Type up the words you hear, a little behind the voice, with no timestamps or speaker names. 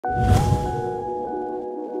So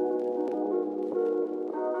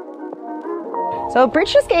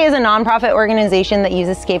Bridge to Skate is a nonprofit organization that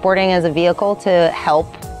uses skateboarding as a vehicle to help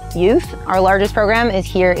youth. Our largest program is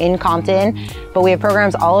here in Compton, but we have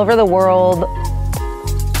programs all over the world.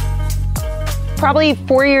 Probably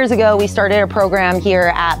 4 years ago, we started a program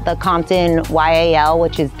here at the Compton YAL,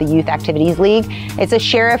 which is the Youth Activities League. It's a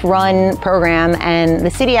sheriff-run program, and the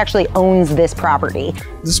city actually owns this property.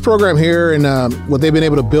 This program here and what they've been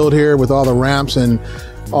able to build here with all the ramps and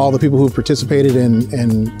all the people who've participated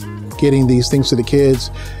in getting these things to the kids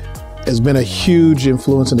has been a huge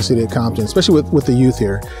influence in the city of Compton, especially with the youth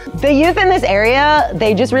here. The youth in this area,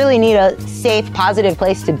 they just really need a safe, positive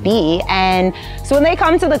place to be. And so when they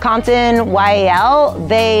come to the Compton YAL,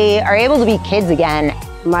 they are able to be kids again.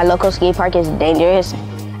 My local skate park is dangerous,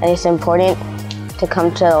 and it's important to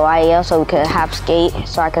come to the YAL so we could have skate,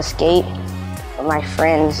 so I could skate with my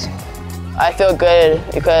friends. I feel good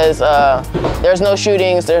because there's no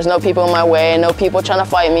shootings, there's no people in my way, no people trying to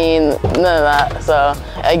fight me, none of that. So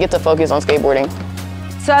I get to focus on skateboarding.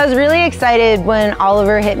 So I was really excited when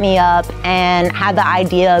Oliver hit me up and had the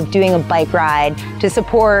idea of doing a bike ride to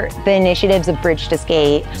support the initiatives of Bridge to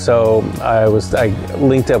Skate. So I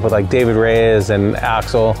linked up with like David Reyes and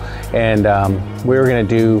Axel, and we were gonna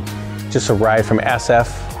do just a ride from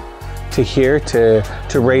SF to here to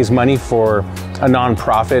raise money for a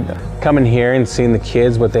nonprofit. Coming here and seeing the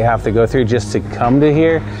kids, what they have to go through just to come to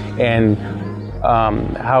here, and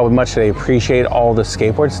how much they appreciate all the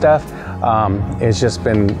skateboard stuff. It's just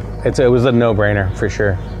been, it was a no-brainer for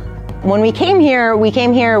sure. When we came here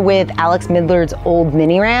with Alex Midler's old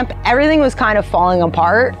mini ramp. Everything was kind of falling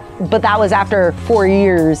apart, but that was after 4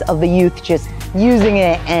 years of the youth just using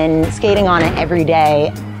it and skating on it every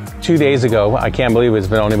day. 2 days ago, I can't believe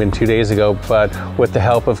it's only been 2 days ago, but with the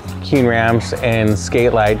help of Keen Ramps and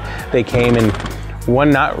Skatelite, they came and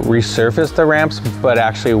not resurfaced the ramps, but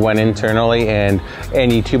actually went internally, and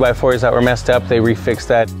any 2x4s that were messed up, they refixed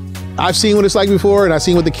that. I've seen what it's like before, and I've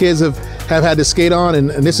seen what the kids have had to skate on,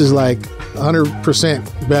 and this is like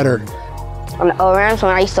 100% better. On the old ramps,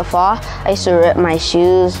 when I used to fall, I used to rip my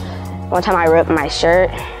shoes. One time I ripped my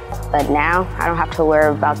shirt, but now I don't have to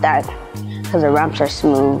worry about that, because the ramps are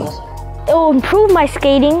smooth. It will improve my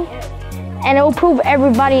skating, and it will improve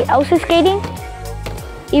everybody else's skating,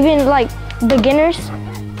 even like beginners,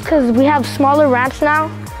 because we have smaller ramps now.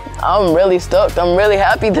 I'm really stoked. I'm really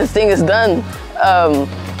happy this thing is done.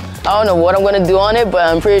 I don't know what I'm gonna do on it, but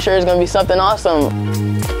I'm pretty sure it's gonna be something awesome.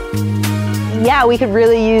 Yeah, we could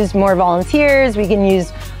really use more volunteers. We can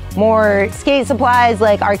use more skate supplies.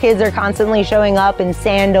 Like, our kids are constantly showing up in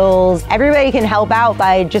sandals. Everybody can help out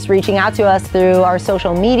by just reaching out to us through our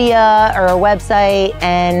social media or our website,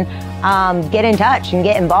 and get in touch and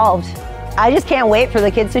get involved. I just can't wait for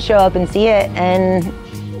the kids to show up and see it, and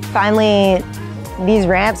finally these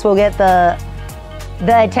ramps will get the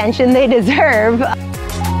attention they deserve.